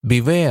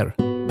Beware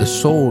the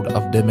sword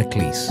of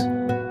Damocles.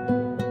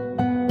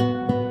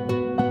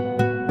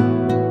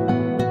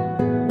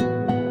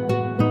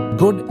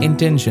 Good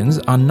intentions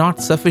are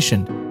not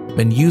sufficient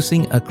when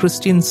using a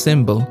Christian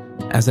symbol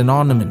as an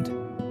ornament.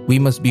 We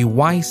must be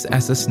wise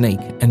as a snake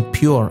and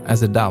pure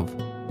as a dove.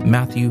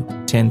 Matthew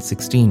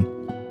 10:16.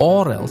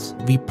 Or else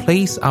we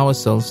place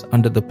ourselves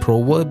under the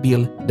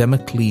proverbial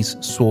Damocles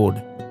sword.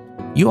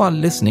 You are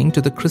listening to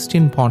the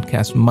Christian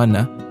podcast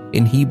Manna,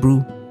 in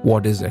Hebrew,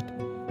 What Is It?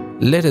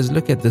 Let us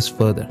look at this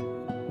further.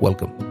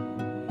 Welcome.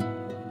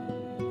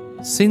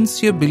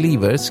 Sincere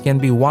believers can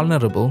be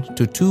vulnerable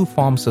to two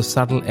forms of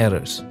subtle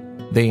errors.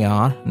 They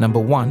are,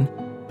 number one,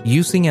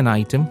 using an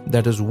item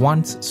that is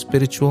once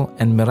spiritual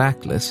and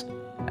miraculous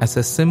as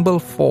a symbol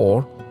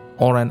for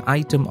or an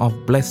item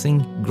of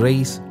blessing,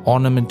 grace,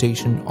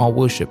 ornamentation, or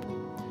worship.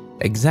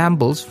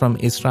 Examples from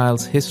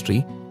Israel's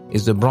history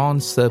is the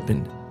bronze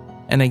serpent.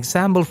 An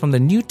example from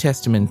the New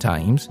Testament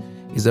times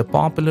is a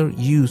popular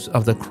use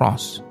of the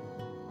cross.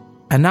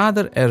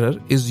 Another error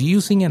is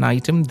using an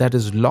item that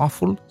is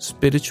lawful,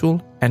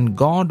 spiritual, and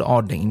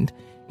God-ordained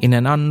in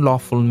an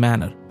unlawful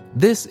manner.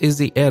 This is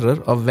the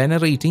error of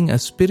venerating a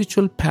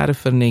spiritual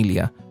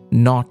paraphernalia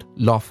not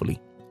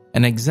lawfully.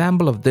 An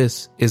example of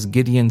this is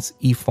Gideon's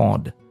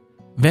ephod.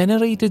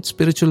 Venerated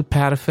spiritual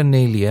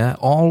paraphernalia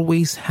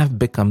always have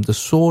become the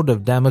sword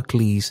of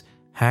Damocles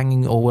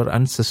hanging over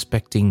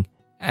unsuspecting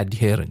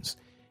adherents.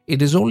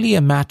 It is only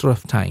a matter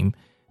of time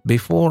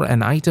before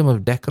an item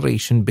of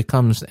decoration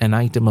becomes an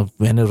item of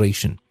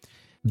veneration.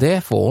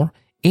 Therefore,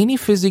 any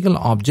physical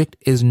object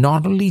is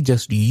not only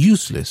just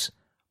useless,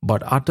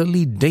 but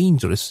utterly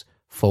dangerous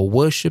for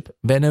worship,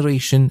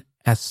 veneration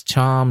as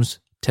charms,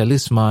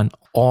 talisman,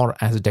 or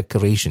as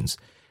decorations.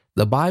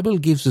 The Bible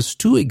gives us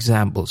two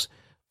examples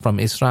from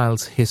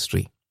Israel's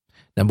history.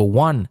 Number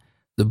one,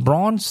 the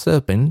bronze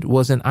serpent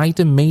was an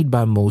item made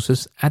by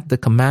Moses at the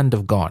command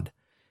of God.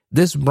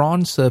 This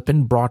bronze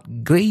serpent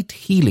brought great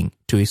healing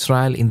to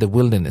Israel in the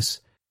wilderness.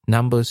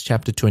 Numbers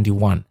chapter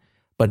 21.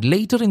 But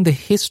later in the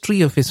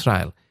history of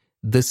Israel,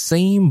 the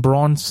same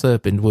bronze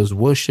serpent was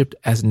worshipped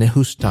as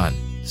Nehushtan,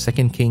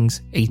 2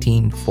 Kings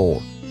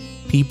 18:4.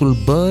 People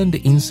burned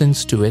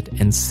incense to it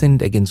and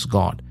sinned against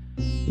God.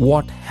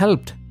 What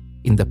helped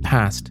in the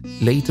past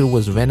later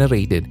was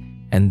venerated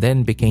and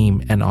then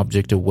became an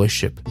object of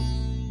worship.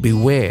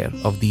 Beware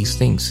of these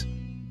things.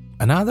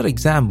 Another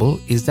example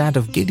is that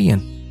of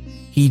Gideon.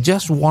 He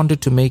just wanted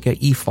to make an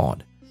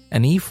ephod.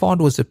 An ephod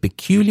was a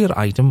peculiar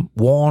item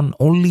worn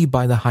only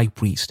by the high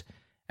priest.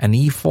 An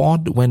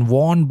ephod, when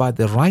worn by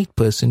the right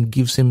person,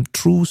 gives him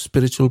true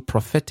spiritual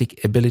prophetic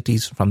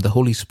abilities from the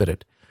Holy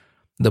Spirit.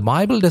 The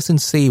Bible doesn't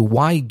say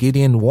why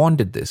Gideon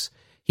wanted this.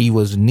 He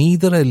was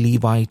neither a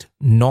Levite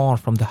nor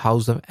from the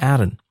house of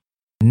Aaron.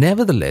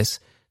 Nevertheless,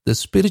 the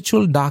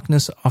spiritual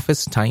darkness of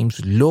his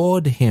times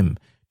lured him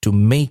to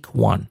make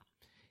one.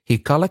 He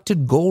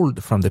collected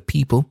gold from the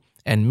people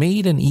and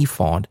made an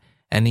ephod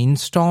and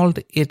installed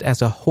it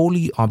as a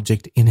holy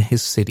object in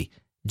his city.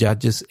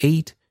 Judges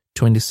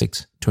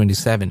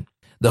 8:26-27.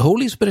 The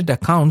Holy Spirit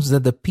accounts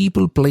that the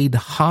people played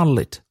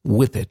harlot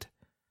with it.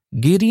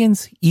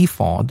 Gideon's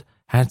ephod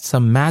had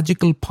some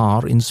magical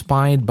power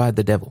inspired by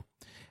the devil.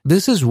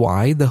 This is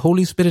why the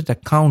Holy Spirit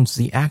accounts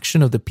the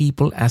action of the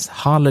people as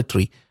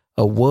harlotry,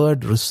 a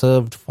word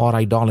reserved for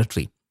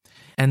idolatry.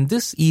 And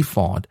this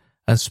ephod,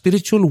 a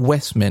spiritual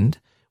vestment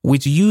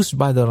which used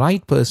by the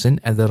right person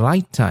at the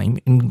right time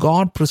in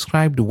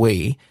God-prescribed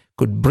way,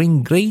 could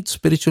bring great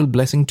spiritual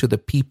blessing to the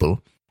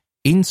people,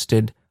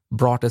 instead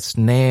brought a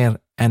snare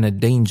and a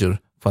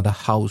danger for the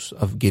house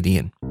of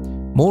Gideon.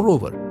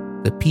 Moreover,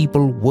 the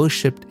people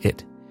worshipped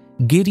it.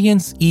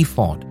 Gideon's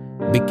ephod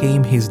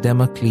became his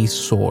Damocles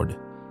sword.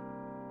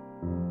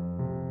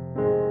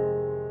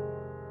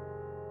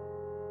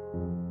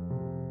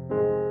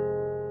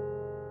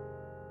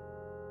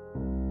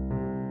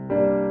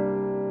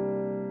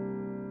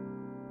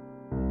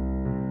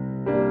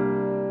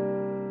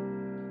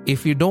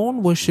 If you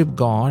don't worship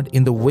God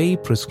in the way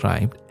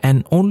prescribed,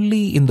 and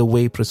only in the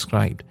way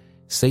prescribed,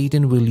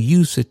 Satan will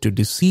use it to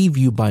deceive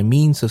you by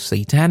means of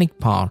satanic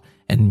power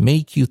and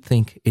make you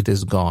think it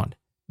is God.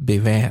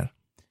 Beware.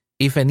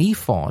 If an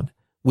ephod,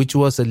 which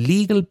was a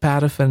legal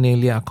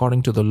paraphernalia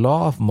according to the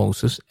law of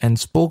Moses and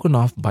spoken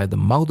of by the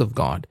mouth of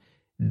God,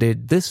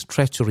 did this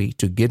treachery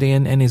to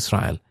Gideon and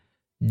Israel,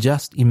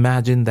 just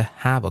imagine the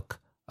havoc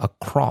a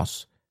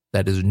cross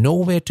that is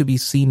nowhere to be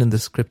seen in the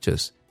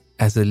scriptures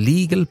as a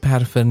legal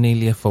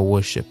paraphernalia for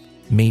worship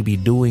may be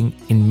doing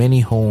in many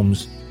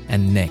homes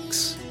and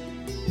necks.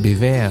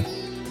 Beware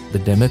the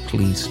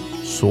Damocles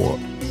sword.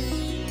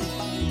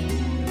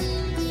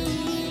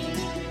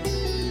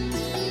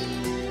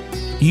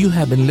 You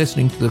have been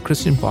listening to the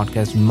Christian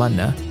podcast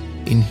Manna,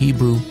 in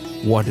Hebrew,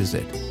 What Is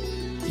It?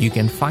 You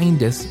can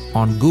find us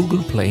on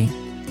Google Play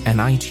and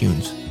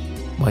iTunes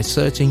by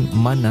searching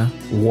Manna,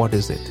 What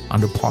Is It?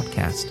 Under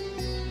podcast.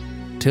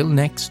 Till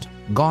next,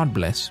 God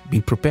bless, be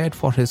prepared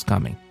for His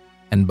coming,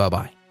 and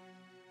bye-bye.